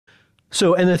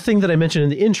So, and the thing that I mentioned in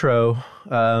the intro,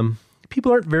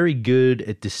 people aren't very good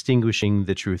at distinguishing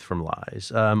the truth from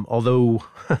lies, although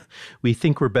we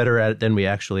think we're better at it than we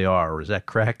actually are. Is that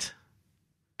correct?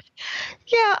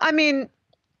 Yeah, I mean,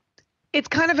 it's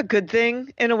kind of a good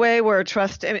thing in a way. We're a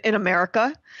trust in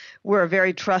America. We're a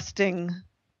very trusting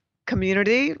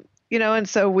community, and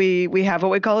so we have what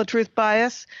we call a truth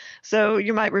bias. So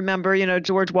you might remember,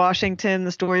 George Washington,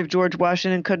 the story of George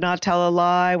Washington could not tell a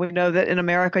lie. We know that in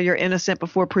America you're innocent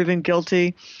before proven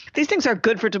guilty. These things are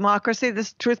good for democracy.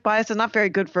 This truth bias is not very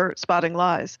good for spotting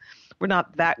lies. We're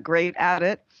not that great at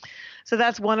it. So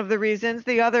that's one of the reasons.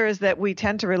 The other is that we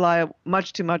tend to rely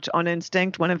much too much on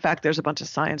instinct when in fact there's a bunch of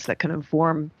science that can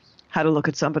inform how to look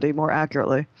at somebody more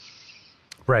accurately.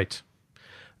 Right.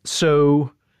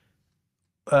 So,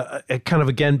 kind of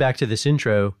again back to this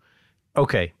intro.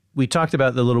 Okay, we talked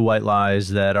about the little white lies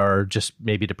that are just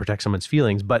maybe to protect someone's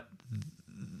feelings, but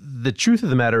the truth of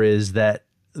the matter is that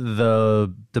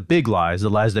the big lies, the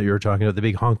lies that you're talking about, the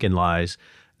big honkin' lies,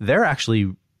 they're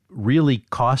actually really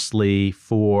costly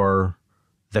for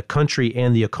the country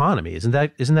and the economy. Isn't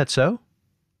that so?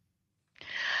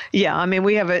 Yeah, I mean,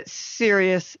 we have a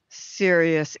serious,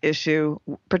 serious issue,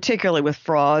 particularly with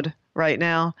fraud right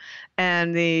now.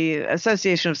 And the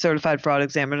Association of Certified Fraud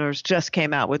Examiners just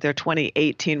came out with their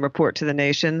 2018 report to the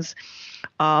nations.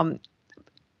 The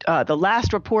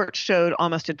last report showed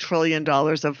almost $1 trillion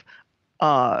of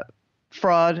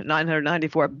fraud,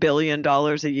 $994 billion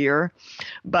a year.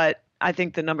 But I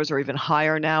think the numbers are even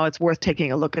higher now. It's worth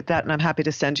taking a look at that, and I'm happy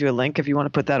to send you a link if you want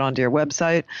to put that onto your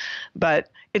website.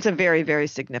 But it's a very, very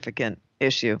significant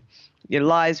issue. Your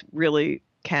lies really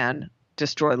can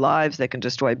destroy lives. They can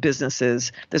destroy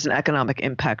businesses. There's an economic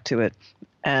impact to it.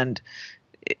 And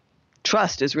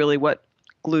trust is really what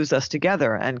glues us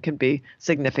together and can be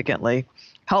significantly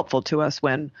helpful to us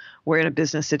when we're in a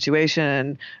business situation,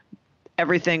 and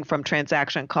everything from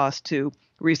transaction costs to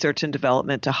research and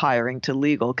development to hiring to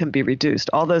legal can be reduced.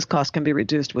 All those costs can be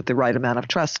reduced with the right amount of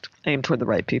trust aimed toward the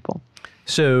right people.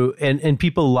 So, and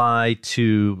people lie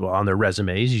on their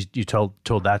resumes. You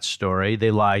told that story.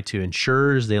 They lie to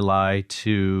insurers. They lie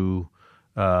to,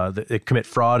 they commit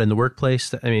fraud in the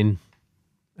workplace. I mean,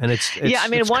 and it's yeah, I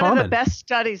mean, one common. of the best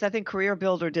studies, I think Career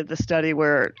Builder did the study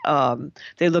where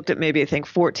they looked at maybe, I think,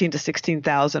 14 to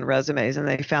 16,000 resumes, and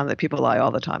they found that people lie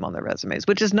all the time on their resumes,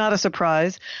 which is not a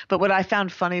surprise. But what I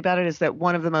found funny about it is that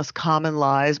one of the most common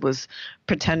lies was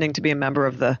pretending to be a member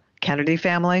of the Kennedy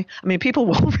family. I mean, people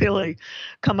will really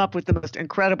come up with the most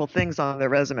incredible things on their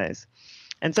resumes.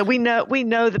 And so we know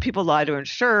that people lie to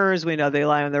insurers. We know they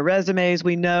lie on their resumes.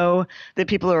 We know that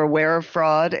people are aware of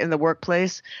fraud in the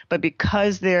workplace, but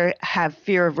because they have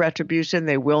fear of retribution,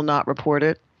 they will not report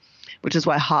it, which is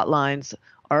why hotlines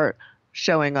are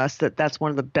showing us that that's one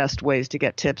of the best ways to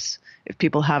get tips. If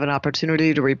people have an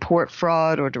opportunity to report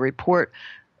fraud or to report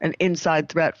an inside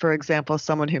threat, for example,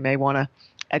 someone who may want to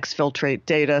exfiltrate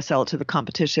data, sell it to the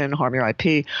competition, harm your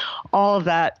IP, all of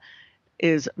that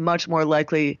is much more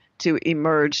likely to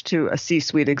emerge to a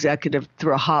C-suite executive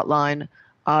through a hotline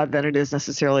than it is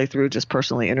necessarily through just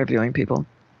personally interviewing people.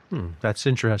 That's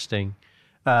interesting.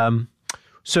 So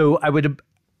all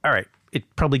right,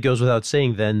 it probably goes without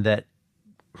saying then that,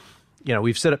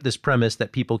 we've set up this premise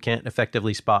that people can't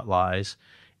effectively spot lies.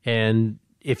 And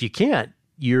if you can't,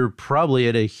 you're probably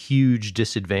at a huge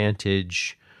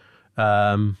disadvantage.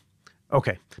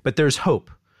 Okay, but there's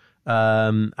hope.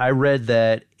 I read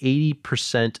that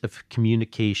 80% of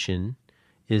communication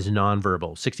is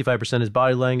nonverbal. 65% is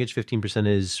body language, 15%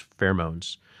 is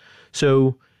pheromones.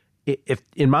 So if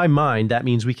in my mind, that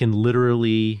means we can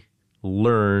literally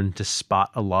learn to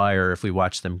spot a liar if we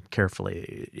watch them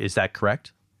carefully. Is that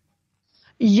correct?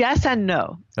 Yes and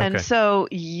no. Okay. And so,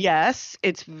 yes,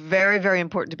 it's very, very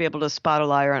important to be able to spot a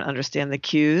liar and understand the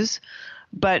cues.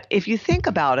 But if you think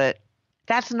about it,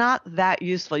 that's not that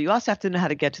useful. You also have to know how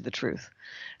to get to the truth.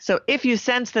 So if you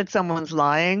sense that someone's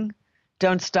lying,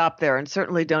 don't stop there, and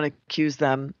certainly don't accuse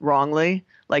them wrongly.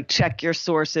 Like, check your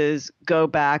sources, go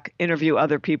back, interview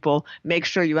other people, make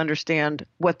sure you understand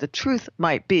what the truth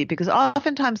might be, because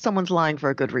oftentimes someone's lying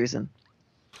for a good reason.